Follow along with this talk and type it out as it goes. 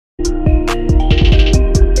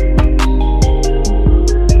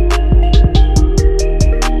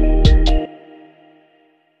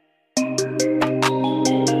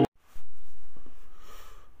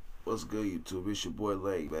YouTube? It's your boy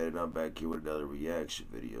Lake, man, and I'm back here with another reaction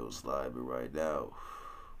video. It's live right now.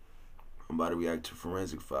 I'm about to react to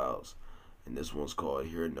Forensic Files, and this one's called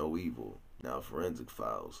Hear No Evil. Now, Forensic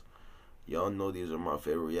Files, y'all know these are my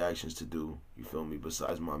favorite reactions to do, you feel me,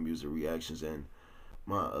 besides my music reactions and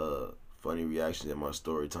my funny reactions and my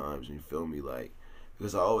story times, you feel me, like,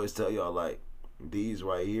 because I always tell y'all, like, these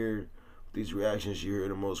right here, these reactions, you hear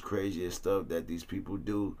the most craziest stuff that these people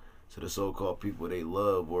do to the so-called people they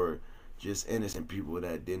love, or just innocent people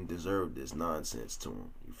that didn't deserve this nonsense to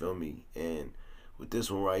them, you feel me? And with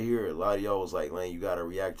this one right here, a lot of y'all was like, Lane, you gotta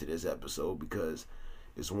react to this episode because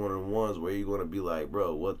it's one of the ones where you're gonna be like,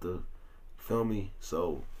 bro, what the, you feel me?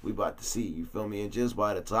 So we about to see, you feel me? And just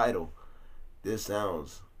by the title, this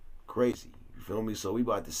sounds crazy, you feel me? So we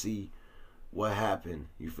about to see what happened,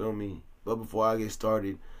 you feel me? But before I get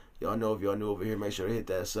started, y'all know, if y'all new over here, make sure to hit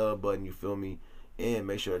that sub button, you feel me? And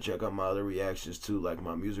make sure to check out my other reactions too, like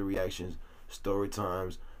my music reactions, story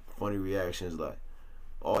times, funny reactions, like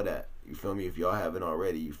all that, you feel me? If y'all haven't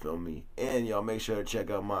already, you feel me? And y'all make sure to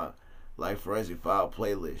check out my like Forensic File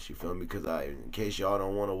playlist, you feel me? Because in case y'all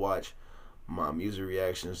don't want to watch my music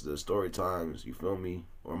reactions, the story times, you feel me?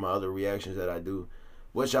 Or my other reactions that I do,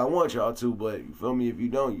 which I want y'all to, but you feel me? If you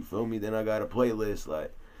don't, you feel me? Then I got a playlist,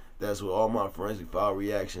 like, that's with all my Forensic File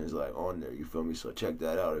reactions, like, on there, you feel me? So check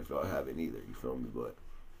that out if y'all haven't either, you feel me? But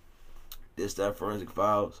this, that Forensic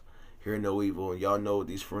Files, Hear No Evil, and y'all know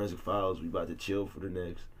these Forensic Files, we about to chill for the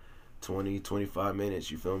next 20-25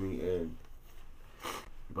 minutes, you feel me? And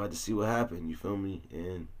about to see what happened, you feel me?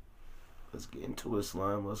 And let's get into it,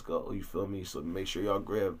 slime, let's go, you feel me? So make sure y'all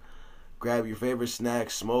grab your favorite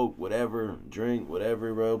snack, smoke, whatever, drink,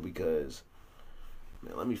 whatever, bro, because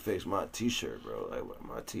man, let me fix my t-shirt, bro. Like,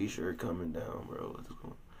 my t-shirt coming down, bro.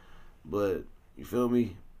 But, you feel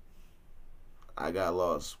me? I got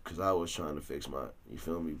lost because I was trying to fix my, you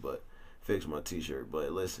feel me? But, fix my t-shirt.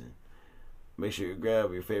 But, listen, make sure you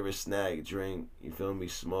grab your favorite snack, drink, you feel me?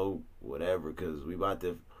 Smoke, whatever, because we about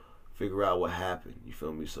to figure out what happened, you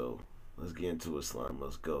feel me? So, let's get into it, slime.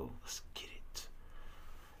 Let's go. Let's get it.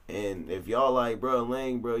 And if y'all like, bro,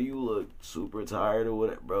 Lang, bro, you look super tired or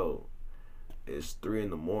whatever, bro. It's 3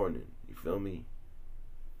 in the morning, you feel me?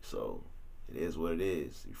 So, it is what it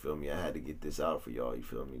is, you feel me? I had to get this out for y'all, you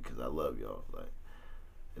feel me? Because I love y'all, like,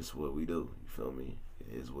 it's what we do, you feel me?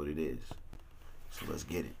 It is what it is. So let's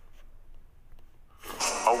get it.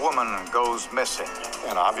 A woman goes missing.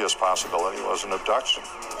 An obvious possibility was an abduction.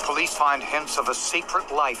 Police find hints of a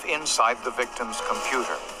secret life inside the victim's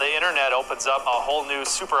computer. The internet opens up a whole new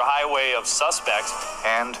superhighway of suspects.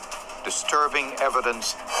 And disturbing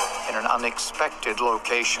evidence in an unexpected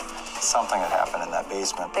location. Something had happened in that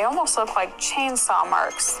basement. They almost look like chainsaw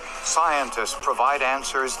marks. Scientists provide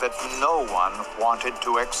answers that no one wanted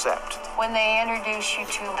to accept. When they introduce you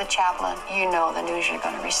to the chaplain, you know the news you're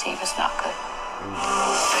going to receive is not good.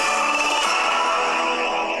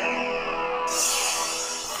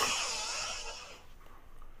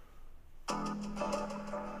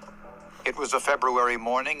 It was a February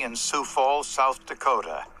morning in Sioux Falls, South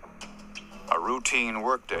Dakota. A routine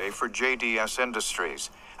workday for JDS Industries,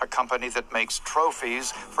 a company that makes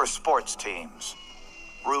trophies for sports teams.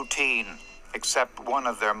 Routine, except one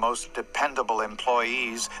of their most dependable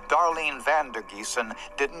employees, Darlene Vandergiesen,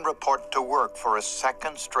 didn't report to work for a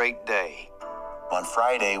second straight day. On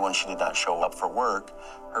Friday, when she did not show up for work,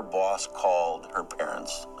 her boss called her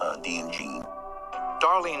parents, Dee and Jean.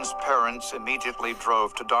 Darlene's parents immediately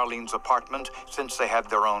drove to Darlene's apartment since they had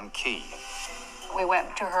their own key. We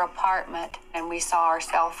went to her apartment and we saw her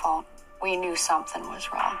cell phone. We knew something was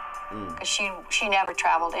wrong. Because she never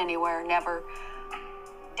traveled anywhere, never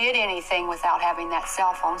did anything without having that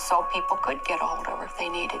cell phone so people could get a hold of her if they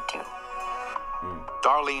needed to.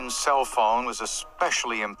 Darlene's cell phone was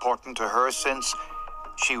especially important to her since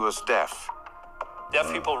she was deaf.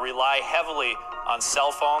 Deaf people rely heavily on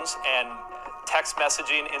cell phones and text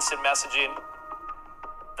messaging, instant messaging.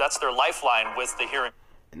 That's their lifeline with the hearing.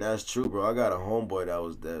 And that's true, bro. I got a homeboy that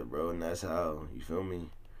was deaf, bro, and that's how, you feel me?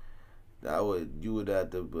 You would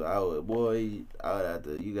have to,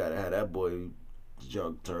 you gotta have that boy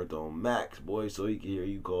junk turned on max, boy, so he can hear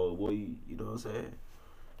you call, boy, you know what I'm saying?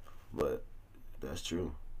 But that's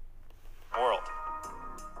true. World.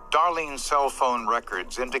 Darlene's cell phone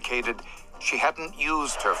records indicated she hadn't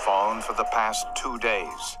used her phone for the past 2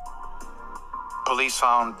 days. Police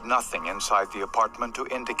found nothing inside the apartment to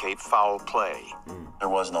indicate foul play. There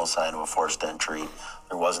was no sign of a forced entry.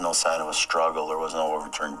 There was no sign of a struggle. There was no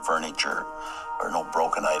overturned furniture or no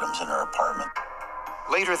broken items in her apartment.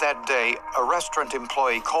 Later that day, a restaurant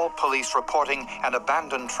employee called police reporting an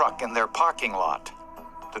abandoned truck in their parking lot.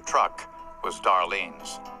 The truck was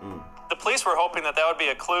Darlene's. The police were hoping that would be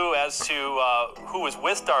a clue as to who was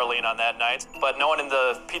with Darlene on that night, but no one in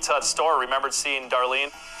the Pizza Hut store remembered seeing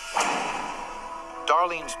Darlene.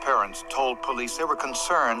 Darlene's parents told police they were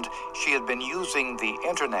concerned she had been using the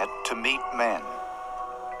internet to meet men.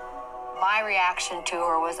 My reaction to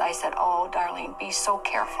her was, I said, oh, Darlene, be so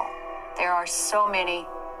careful. There are so many,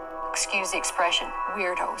 excuse the expression,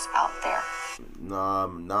 weirdos out there. Nah,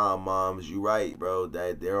 moms, you right, bro.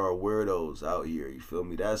 That there are weirdos out here. You feel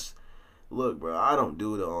me? Look, bro, I don't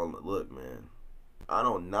do look, man. I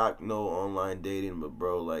don't knock no online dating, but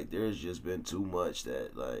bro, like, there's just been too much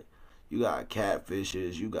that, like, you got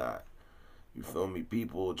catfishes, you feel me,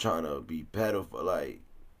 people trying to be pedophile, like,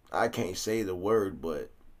 I can't say the word,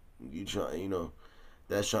 but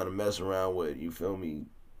that's trying to mess around with, you feel me,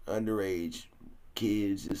 underage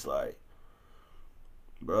kids. It's like,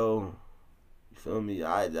 bro, you feel me,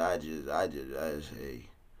 I just hey,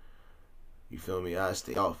 you feel me, I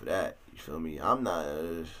stay off of that, you feel me, I'm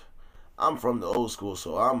from the old school,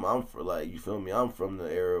 so I'm for, like, you feel me, I'm from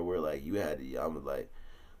the era where, like, I'm like,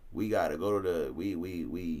 we gotta go to the, we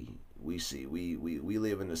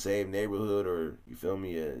live in the same neighborhood, or, you feel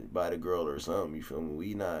me, by the girl or something, you feel me,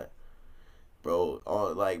 we not, bro,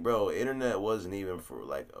 internet wasn't even for,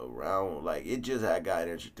 like, around, like, it just had got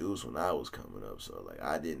introduced when I was coming up, so, like,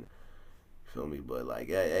 I didn't, you feel me, but, like,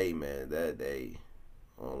 hey, man,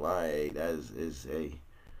 online, hey, that's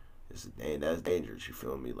dangerous, you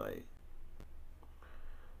feel me, like,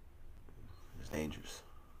 it's dangerous.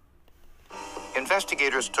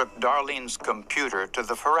 Investigators took Darlene's computer to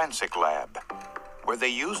the forensic lab, where they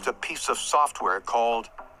used a piece of software called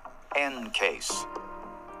EnCase.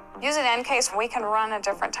 Using EnCase, we can run a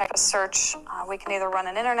different type of search. We can either run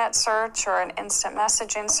an internet search or an instant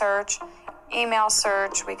messaging search, email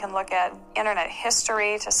search. We can look at internet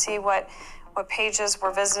history to see what pages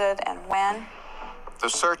were visited and when. The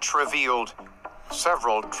search revealed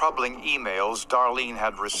several troubling emails Darlene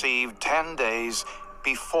had received 10 days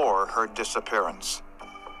before her disappearance.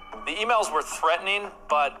 The emails were threatening,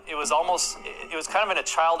 but it was kind of in a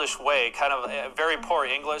childish way, kind of very poor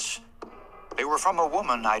English. They were from a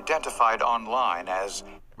woman identified online as...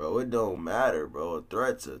 Bro, it don't matter, bro. A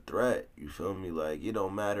threat's a threat. You feel me? Like, it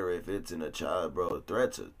don't matter if it's in a child, bro. A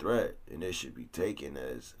threat's a threat, and it should be taken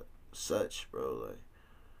as such, bro. Like,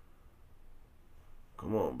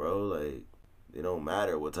 come on, bro. Like, it don't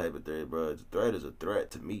matter what type of threat, bro. A threat is a threat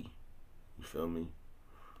to me. You feel me?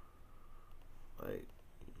 Like...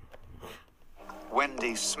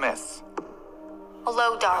 Wendy Smith.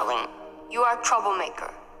 Hello, darling. You are a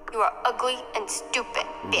troublemaker. You are ugly and stupid,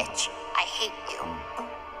 bitch. I hate you.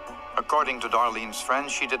 According to Darlene's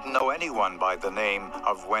friends, she didn't know anyone by the name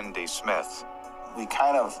of Wendy Smith. We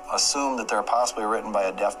kind of assume that they're possibly written by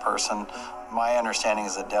a deaf person. My understanding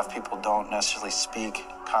is that deaf people don't necessarily speak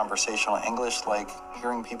conversational English like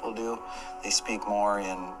hearing people do. They speak more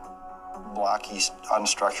in blocky,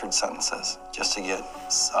 unstructured sentences just to get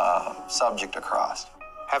subject across.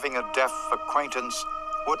 Having a deaf acquaintance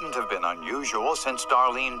wouldn't have been unusual since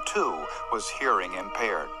Darlene, too, was hearing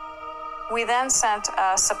impaired. We then sent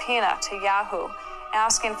a subpoena to Yahoo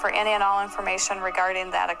asking for any and all information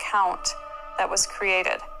regarding that account that was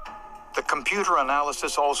created. The computer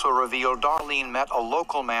analysis also revealed Darlene met a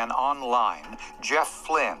local man online, Jeff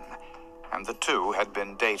Flynn, and the two had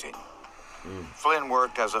been dating. Flynn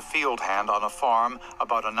worked as a field hand on a farm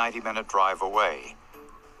about a 90-minute drive away.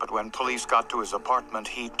 But when police got to his apartment,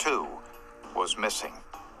 he, too, was missing.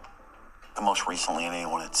 The most recently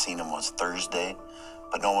anyone had seen him was Thursday,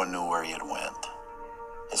 but no one knew where he had went.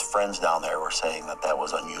 His friends down there were saying that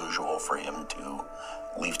was unusual for him to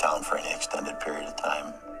leave town for any extended period of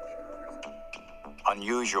time.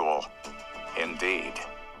 Unusual, indeed.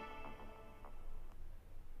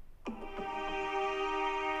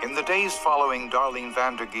 In the days following Darlene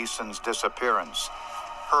Vander Giesen's disappearance,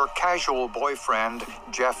 her casual boyfriend,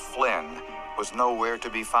 Jeff Flynn, was nowhere to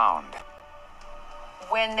be found.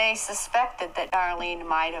 When they suspected that Darlene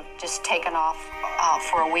might have just taken off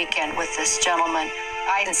for a weekend with this gentleman,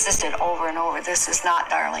 I insisted over and over, this is not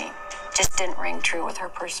Darlene. Just didn't ring true with her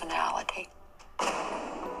personality.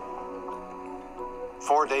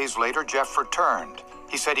 4 days later, Jeff returned.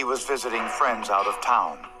 He said he was visiting friends out of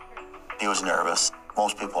town. He was nervous.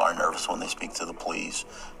 Most people are nervous when they speak to the police.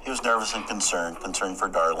 He was nervous and concerned for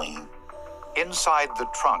Darlene. Inside the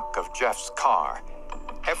trunk of Jeff's car,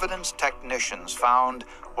 evidence technicians found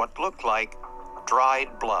what looked like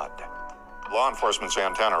dried blood. Law enforcement's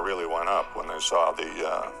antenna really went up when they saw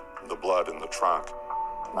the blood in the trunk.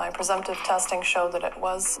 My presumptive testing showed that it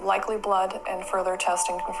was likely blood, and further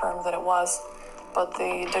testing confirmed that it was. But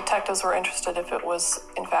the detectives were interested if it was,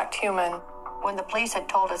 in fact, human. When the police had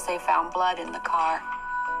told us they found blood in the car,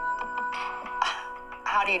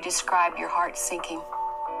 how do you describe your heart sinking?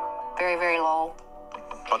 Very, very low.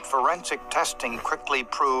 But forensic testing quickly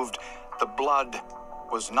proved the blood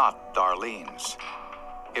was not Darlene's.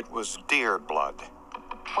 It was deer blood.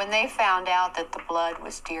 When they found out that the blood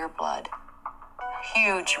was deer blood,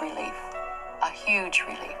 huge relief, a huge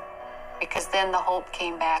relief. Because then the hope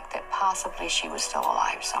came back that possibly she was still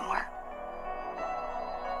alive somewhere.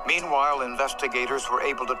 Meanwhile, investigators were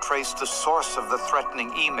able to trace the source of the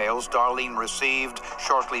threatening emails Darlene received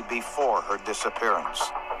shortly before her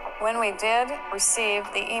disappearance. When we did receive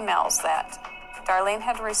the emails that Darlene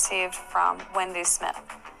had received from Wendy Smith,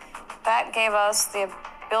 that gave us the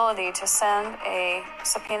ability to send a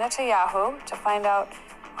subpoena to Yahoo to find out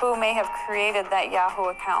who may have created that Yahoo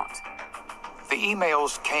account. The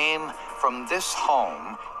emails came from this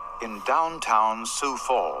home in downtown Sioux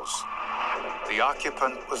Falls. The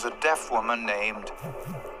occupant was a deaf woman named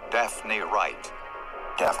Daphne Wright.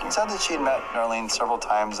 Daphne said that she had met Darlene several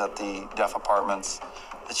times at the deaf apartments,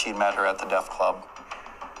 that she had met her at the deaf club.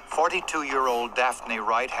 42-year-old Daphne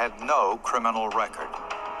Wright had no criminal record.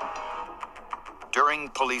 During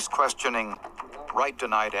police questioning, Wright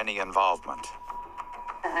denied any involvement.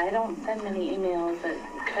 I don't send many emails. It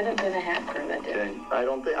could have been a hacker that did it. I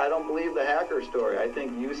don't believe the hacker story. I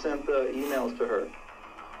think you sent the emails to her.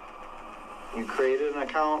 You created an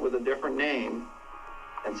account with a different name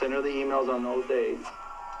and sent her the emails on those days,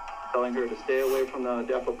 telling her to stay away from the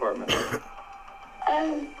deaf apartment.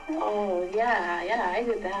 Oh, yeah, I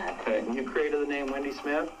did that. Okay, and you created the name Wendy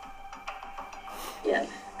Smith? Yes,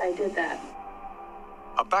 I did that.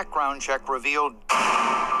 A background check revealed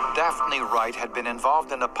Daphne Wright had been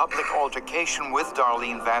involved in a public altercation with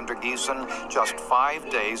Darlene Vandergiesen just 5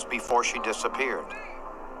 days before she disappeared.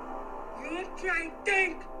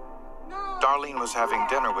 Darlene was having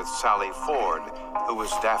dinner with Sally Ford, who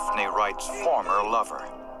was Daphne Wright's former lover.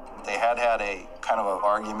 They had a kind of an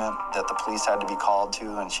argument that the police had to be called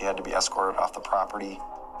to, and she had to be escorted off the property.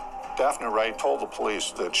 Daphne Wright told the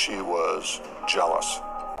police that she was jealous.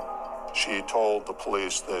 She told the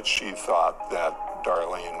police that she thought that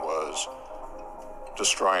Darlene was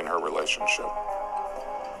destroying her relationship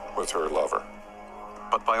with her lover.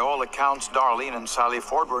 But by all accounts, Darlene and Sally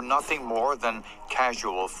Ford were nothing more than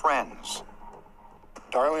casual friends.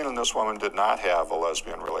 Darlene and this woman did not have a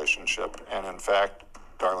lesbian relationship, and in fact,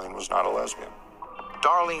 Darlene was not a lesbian.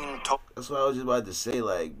 Darlene told... That's what I was just about to say,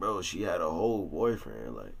 like, bro, she had a whole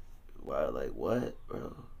boyfriend. Like, why, like, what,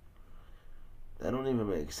 bro? That don't even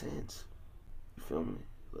make sense. You feel me?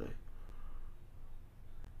 Like...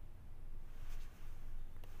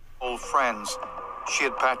 Old friends, she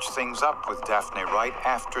had patched things up with Daphne Wright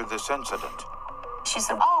after this incident. She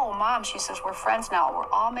said, oh, Mom, she says, we're friends now. We're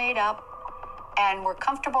all made up, and we're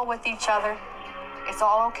comfortable with each other. It's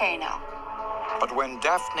all okay now. But when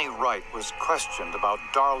Daphne Wright was questioned about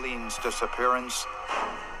Darlene's disappearance,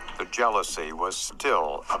 the jealousy was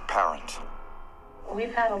still apparent.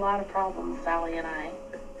 We've had a lot of problems, Sally and I.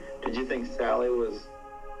 Did you think Sally was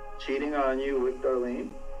cheating on you with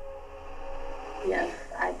Darlene? Yes,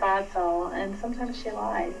 I thought so, and sometimes she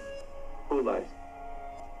lies. Who lies?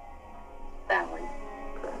 Sally.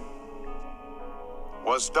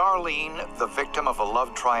 Was Darlene the victim of a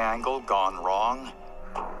love triangle gone wrong?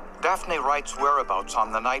 Daphne Wright's whereabouts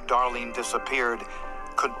on the night Darlene disappeared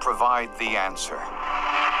could provide the answer.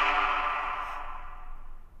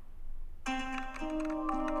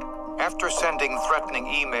 After sending threatening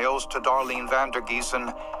emails to Darlene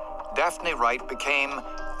Vandergiesen, Daphne Wright became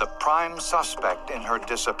the prime suspect in her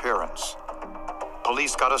disappearance.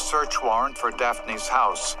 Police got a search warrant for Daphne's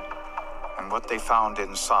house, and what they found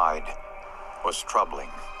inside was troubling.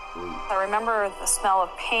 I remember the smell of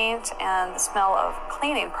paint and the smell of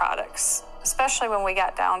cleaning products, especially when we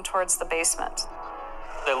got down towards the basement.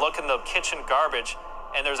 They look in the kitchen garbage,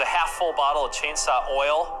 and there's a half-full bottle of chainsaw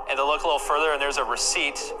oil, and they look a little further, and there's a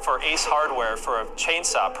receipt for Ace Hardware for a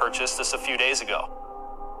chainsaw purchase just a few days ago.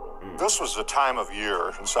 This was a time of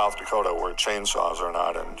year in South Dakota where chainsaws are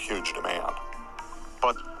not in huge demand.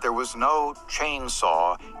 But there was no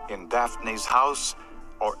chainsaw in Daphne's house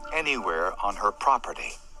or anywhere on her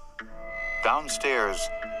property. Downstairs,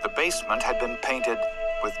 the basement had been painted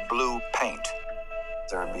with blue paint.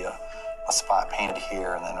 There would be a spot painted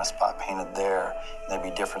here and then a spot painted there. And there'd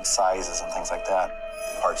be different sizes and things like that.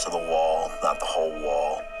 Parts of the wall, not the whole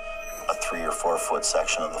wall. A 3 or 4 foot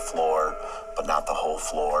section of the floor, but not the whole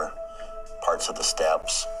floor. Parts of the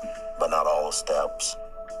steps, but not all the steps.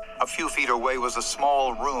 A few feet away was a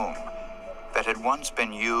small room that had once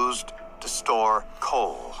been used to store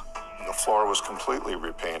coal. The floor was completely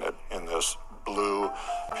repainted in this blue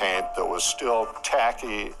paint that was still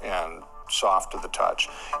tacky and soft to the touch,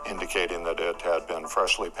 indicating that it had been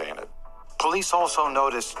freshly painted. Police also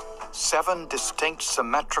noticed 7 distinct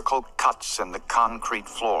symmetrical cuts in the concrete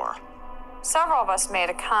floor. Several of us made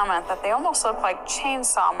a comment that they almost look like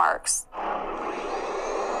chainsaw marks.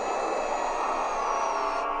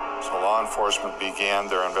 So law enforcement began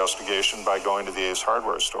their investigation by going to the Ace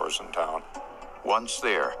Hardware stores in town. Once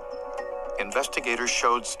there, investigators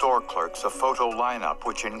showed store clerks a photo lineup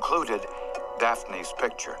which included Daphne's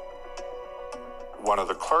picture. One of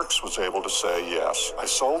the clerks was able to say, yes, I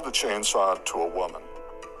sold the chainsaw to a woman,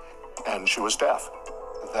 and she was deaf.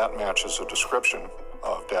 That matches a description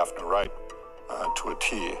of Daphne Wright to a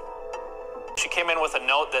T. She came in with a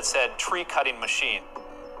note that said tree cutting machine.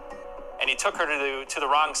 And he took her to the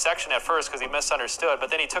wrong section at first because he misunderstood,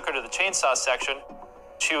 but then he took her to the chainsaw section.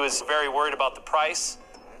 She was very worried about the price,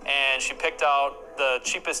 and she picked out the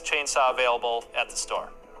cheapest chainsaw available at the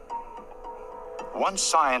store. Once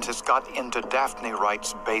scientists got into Daphne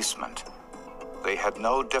Wright's basement, they had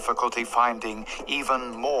no difficulty finding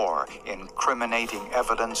even more incriminating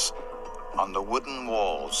evidence on the wooden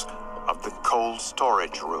walls of the cold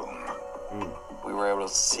storage room. We were able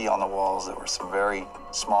to see on the walls that were some very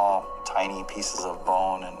small, tiny pieces of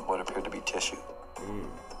bone and what appeared to be tissue.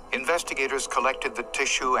 Investigators collected the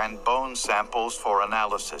tissue and bone samples for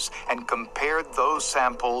analysis and compared those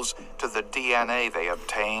samples to the DNA they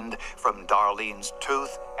obtained from Darlene's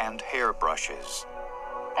tooth and hairbrushes.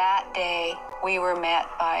 That day, we were met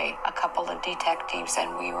by a couple of detectives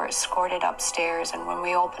and we were escorted upstairs. And when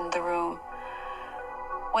we opened the room,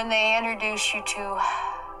 when they introduced you to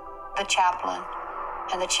the chaplain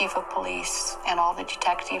and the chief of police and all the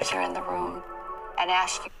detectives are in the room and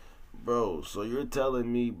ask you. Bro, so you're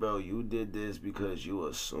telling me, bro, you did this because you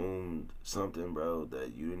assumed something, bro,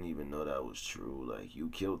 that you didn't even know that was true? Like, you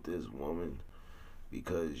killed this woman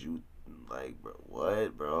because you, like, bro,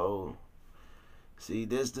 what, bro? See,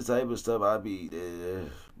 this the type of stuff I be,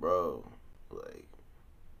 bro, like,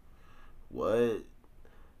 what?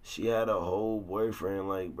 She had a whole boyfriend,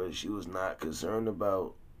 like, bro, she was not concerned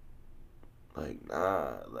about, like,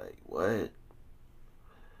 nah, like, what?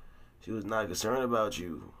 She was not concerned about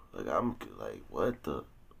you. Like, I'm, like, what the,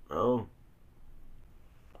 bro?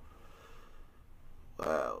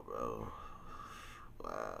 Wow, bro.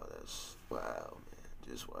 Wow, that's, wow, man,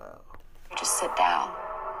 just wow. Just sit down.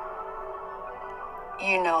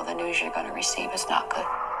 You know the news you're going to receive is not good.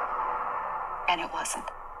 And it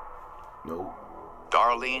wasn't. Nope.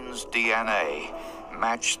 Darlene's DNA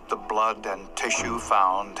matched the blood and tissue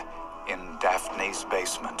found in Daphne's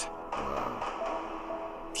basement.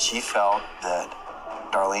 She felt that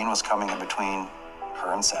Darlene was coming in between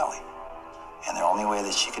her and Sally. And the only way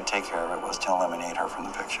that she could take care of it was to eliminate her from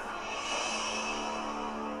the picture.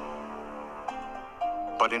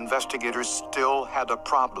 But investigators still had a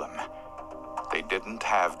problem. They didn't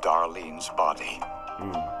have Darlene's body.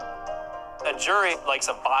 A jury likes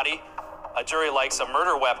a body. A jury likes a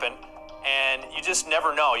murder weapon. And you just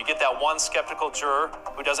never know. You get that one skeptical juror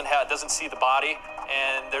who doesn't see the body,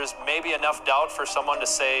 and there's maybe enough doubt for someone to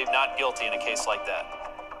say not guilty in a case like that.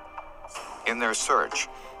 In their search,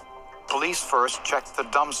 police first checked the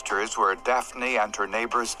dumpsters where Daphne and her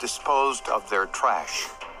neighbors disposed of their trash.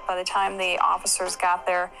 By the time the officers got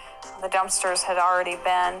there, the dumpsters had already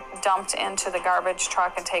been dumped into the garbage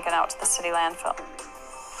truck and taken out to the city landfill.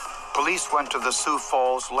 Police went to the Sioux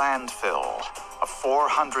Falls landfill, a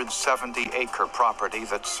 470-acre property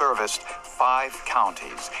that serviced 5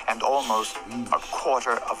 counties and almost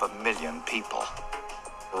 250,000 people.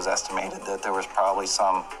 It was estimated that there was probably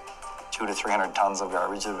some 200 to 300 tons of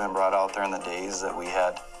garbage that had been brought out there in the days that we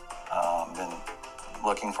had been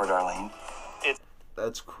looking for Darlene.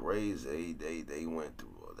 That's crazy. They went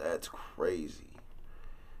through. That's crazy.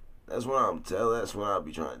 That's what I'm telling. That's why I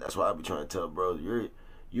be trying to tell bro.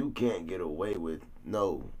 You can't get away with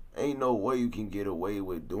ain't no way you can get away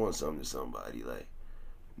with doing something to somebody. Like,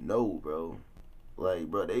 no, bro. Like,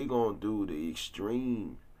 bro, they gonna do the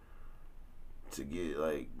extreme to get,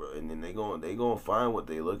 like, bro, and then they gonna find what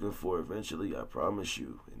they looking for eventually. I promise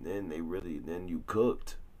you. And then you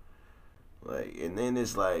cooked. Like, and then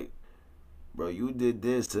it's like, bro, you did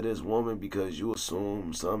this to this woman because you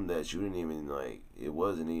assumed something that you didn't even, like, it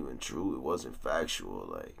wasn't even true. It wasn't factual.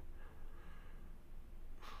 Like,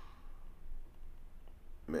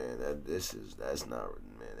 man, that's not,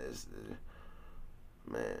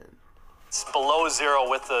 man. It's below zero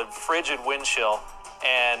with the frigid wind chill,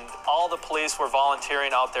 and all the police were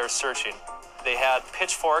volunteering out there searching. They had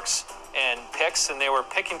pitchforks and picks, and they were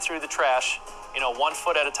picking through the trash, 1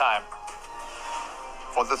 foot at a time.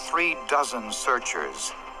 For the 3 dozen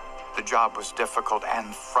searchers, The job was difficult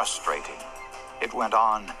and frustrating. It went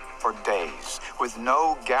on for days, with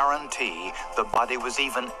no guarantee the body was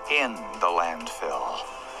even in the landfill.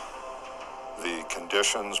 The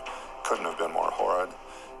conditions couldn't have been more horrid.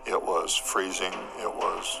 It was freezing, it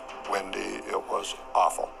was windy, it was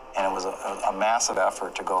awful. And it was a massive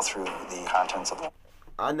effort to go through the contents of the...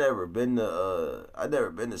 I never been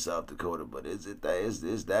to South Dakota, but is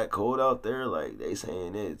that cold out there? Like they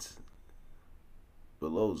saying it's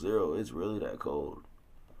below zero. It's really that cold.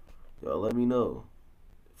 Y'all let me know.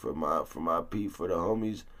 For the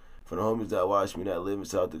homies that watch me that live in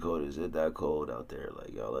South Dakota, is it that cold out there?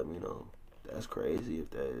 Like y'all let me know. That's crazy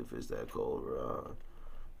if it's that cold, bro.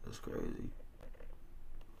 That's crazy.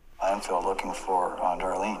 Landfill looking for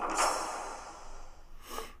Darlene.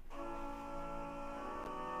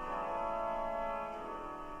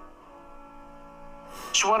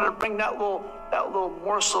 She wanted to bring that little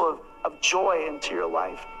morsel of joy into your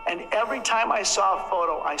life. And every time I saw a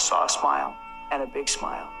photo, I saw a smile, and a big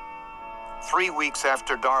smile. 3 weeks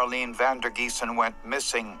after Darlene Vandergeesen went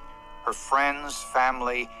missing, her friends,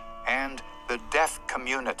 family, and the deaf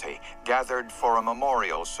community gathered for a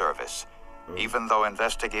memorial service, even though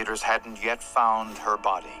investigators hadn't yet found her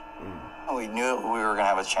body. We knew we were going to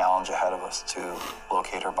have a challenge ahead of us to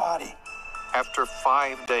locate her body. After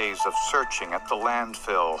 5 days of searching at the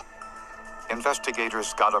landfill,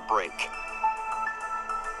 investigators got a break.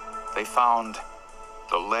 They found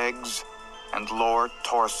the legs and lower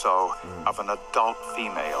torso of an adult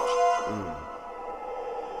female.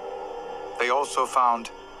 They also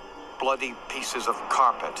found bloody pieces of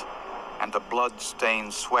carpet and a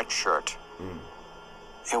blood-stained sweatshirt.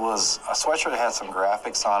 It was a sweatshirt that had some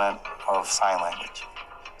graphics on it of sign language.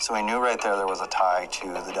 So we knew right there was a tie to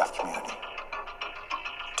the deaf community.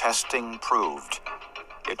 Testing proved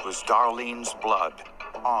it was Darlene's blood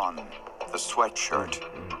on the sweatshirt.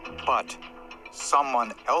 But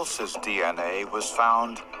someone else's DNA was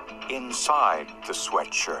found inside the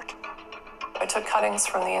sweatshirt. I took cuttings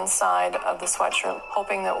from the inside of the sweatshirt,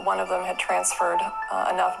 hoping that one of them had transferred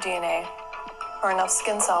enough DNA or enough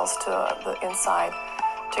skin cells to the inside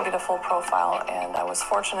to get a full profile. And I was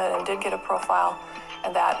fortunate and did get a profile,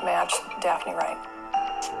 and that matched Daphne Wright.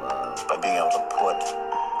 By being able to put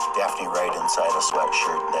Daphne Wright inside a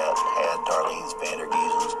sweatshirt that had Darlene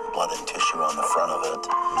Vandergeesen's blood and tissue on the front of it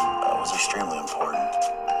was extremely important.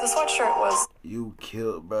 The sweatshirt was... You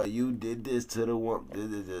killed, bro. You did this to the one.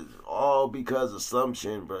 This is all because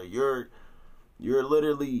assumption, bro. You're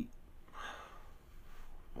literally...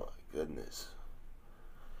 My goodness.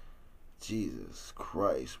 Jesus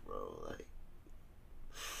Christ, bro. Like...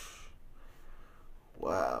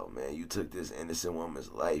 Wow, man, you took this innocent woman's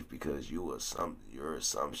life because your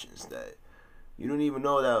assumptions that you didn't even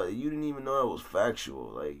know that it was factual.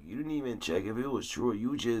 Like you didn't even check if it was true.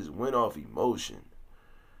 You just went off emotion.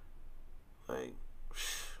 Like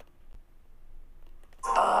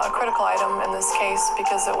a critical item in this case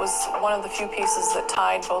because it was one of the few pieces that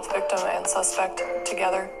tied both victim and suspect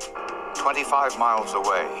together. 25 miles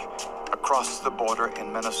away, across the border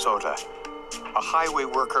in Minnesota, a highway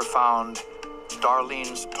worker found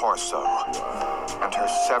Darlene's torso and her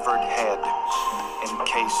severed head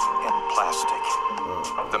encased in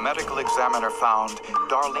plastic. The medical examiner found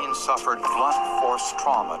Darlene suffered blunt force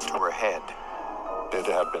trauma to her head. It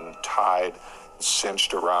had been tied,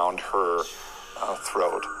 cinched around her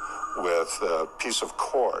throat with a piece of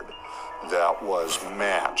cord that was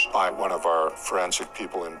matched by one of our forensic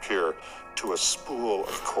people in Pierre to a spool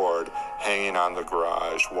of cord hanging on the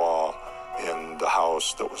garage wall in the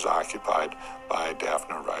house that was occupied by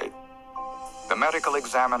Daphne Wright. The medical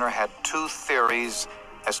examiner had two theories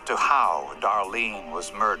as to how Darlene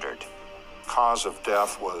was murdered. Cause of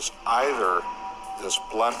death was either this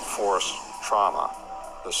blunt force trauma,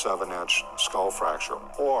 the 7-inch skull fracture,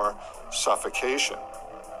 or suffocation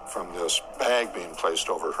from this bag being placed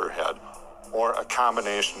over her head, or a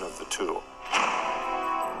combination of the two.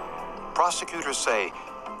 Prosecutors say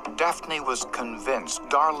Daphne was convinced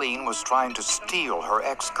Darlene was trying to steal her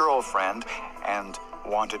ex-girlfriend and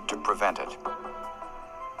wanted to prevent it.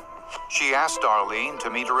 She asked Darlene to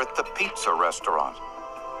meet her at the pizza restaurant,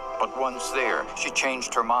 but once there, she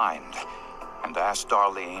changed her mind and asked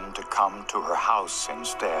Darlene to come to her house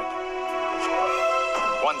instead.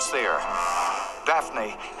 Once there,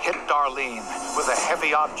 Daphne hit Darlene with a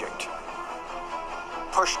heavy object,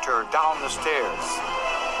 pushed her down the stairs,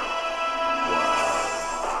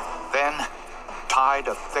 then tied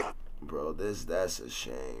a thick... Bro, that's a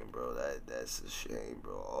shame, bro. That's a shame,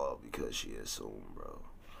 bro. All because she assumed, bro.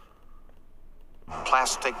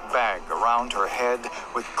 Plastic bag around her head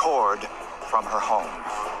with cord from her home.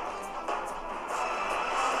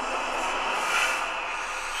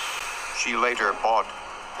 She later bought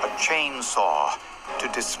a chainsaw to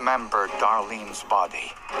dismember Darlene's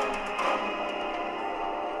body.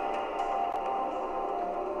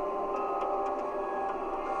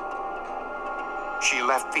 She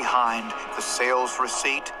left behind the sales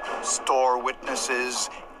receipt, store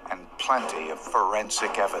witnesses, and plenty of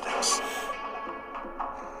forensic evidence.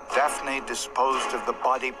 Daphne disposed of the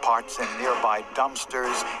body parts in nearby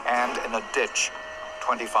dumpsters and in a ditch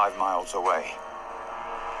 25 miles away.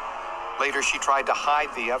 Later, she tried to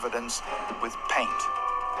hide the evidence with paint,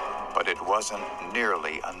 but it wasn't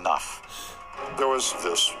nearly enough. There was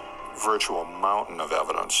this virtual mountain of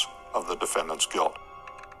evidence of the defendant's guilt.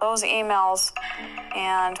 Those emails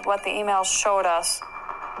and what the emails showed us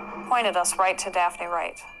pointed us right to Daphne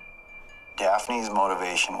Wright. Daphne's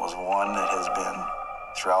motivation was one that has been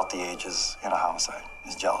throughout the ages in a homicide,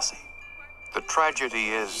 is jealousy. The tragedy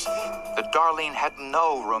is that Darlene had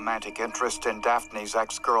no romantic interest in Daphne's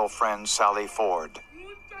ex-girlfriend, Sally Ford.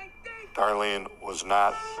 Darlene was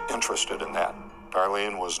not interested in that.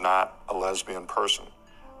 Darlene was not a lesbian person.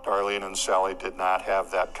 Darlene and Sally did not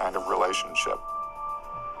have that kind of relationship.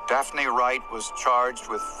 Daphne Wright was charged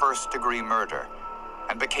with first-degree murder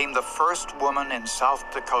and became the first woman in South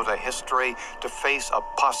Dakota history to face a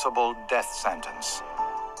possible death sentence.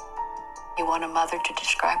 You want a mother to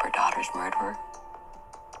describe her daughter's murderer?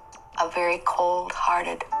 A very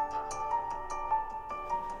cold-hearted.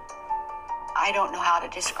 I don't know how to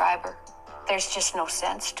describe her. There's just no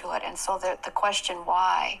sense to it. And so the question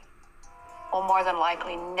why will more than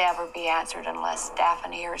likely never be answered unless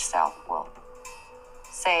Daphne herself will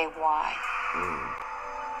say why.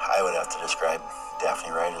 I would have to describe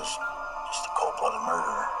Daphne Wright as just a cold-blooded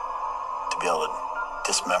murderer. To be able to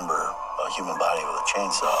dismember a human body with a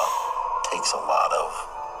chainsaw takes a lot of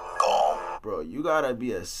gall. Bro, you gotta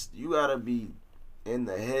be in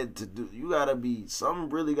the head to do. You gotta be something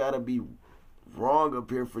really gotta be wrong up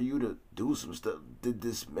here for you to do some stuff to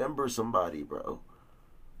dismember somebody, bro.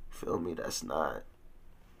 Feel me? That's not,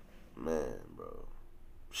 man, bro.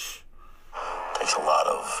 Takes a lot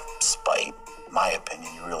of spite. In my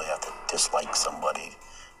opinion, you really have to dislike somebody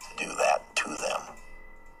to do that to them.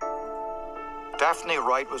 Daphne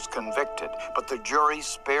Wright was convicted, but the jury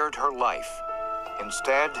spared her life.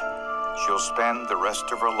 Instead, she'll spend the rest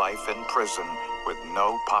of her life in prison with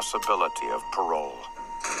no possibility of parole.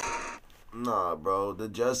 Nah, bro, the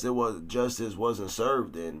justice wasn't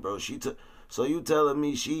served then, bro. So you telling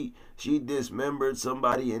me she dismembered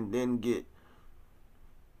somebody and didn't get.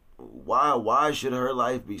 Why should her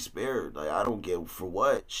life be spared? Like, I don't get, for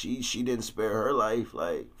what? She didn't spare her life.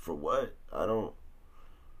 Like, for what? I don't.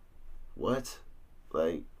 What?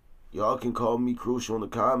 Like, y'all can call me crucial in the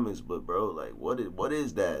comments, but bro, like, what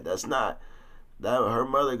is that? That's not that. Her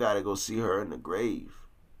mother gotta go see her in the grave.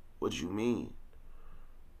 What you mean?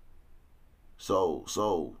 So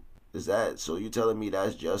is that, so you telling me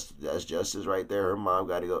that's justice right there? Her mom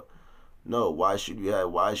gotta go. No, why should her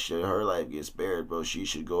life get spared, bro? She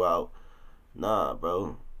should go out. Nah,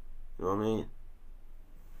 bro. You know what I mean?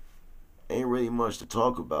 Ain't really much to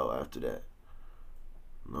talk about after that.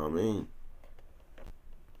 You know what I mean?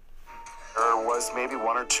 There was maybe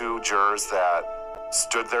one or two jurors that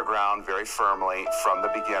stood their ground very firmly from the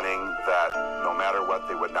beginning that no matter what,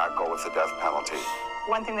 they would not go with the death penalty.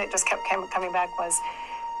 One thing that just kept coming back was,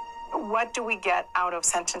 what do we get out of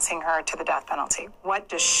sentencing her to the death penalty? What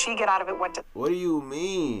does she get out of it? What do you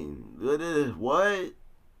mean? What?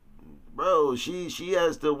 Bro, she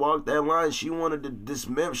has to walk that line. She wanted to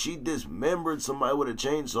dismember. She dismembered somebody with a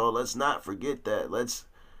chainsaw. Let's not forget that.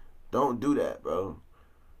 Don't do that, bro.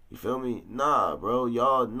 You feel me? Nah, bro.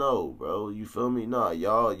 Y'all know, bro. You feel me? Nah,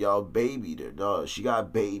 y'all babied her, dog. She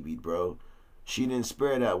got babied, bro. She didn't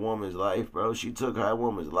spare that woman's life, bro. She took that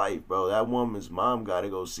woman's life, bro. That woman's mom got to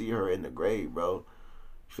go see her in the grave, bro.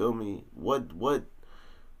 You feel me? What?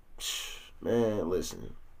 Man, listen.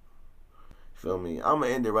 You feel me? I'm going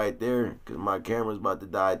to end it right there because my camera's about to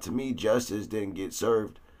die. To me, justice didn't get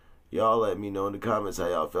served. Y'all let me know in the comments how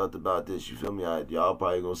y'all felt about this. You feel me? Y'all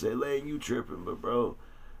probably going to say, Lane, you tripping. But, bro,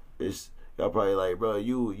 y'all probably like, bro,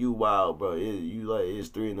 you wild, bro. It's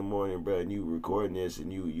 3 a.m, bro, and you recording this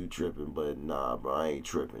and you tripping. But nah, bro, I ain't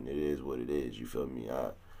tripping. It is what it is. You feel me?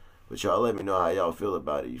 But y'all let me know how y'all feel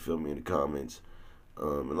about it. You feel me in the comments.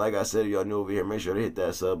 And like I said, if y'all new over here, make sure to hit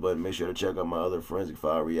that sub button. Make sure to check out my other Forensic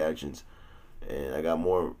File reactions. And I got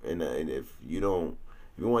more. And if you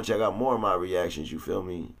want to check out more of my reactions, you feel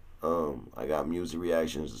me? I got music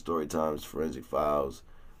reactions, the story times, Forensic Files,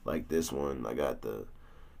 like this one. I got the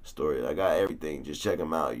story. I got everything. Just check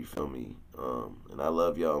them out. You feel me? And I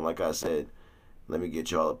love y'all. And like I said, let me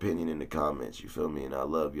get y'all opinion in the comments. You feel me? And I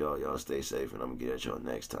love y'all. Y'all stay safe, and I'm gonna get at y'all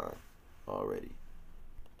next time. already.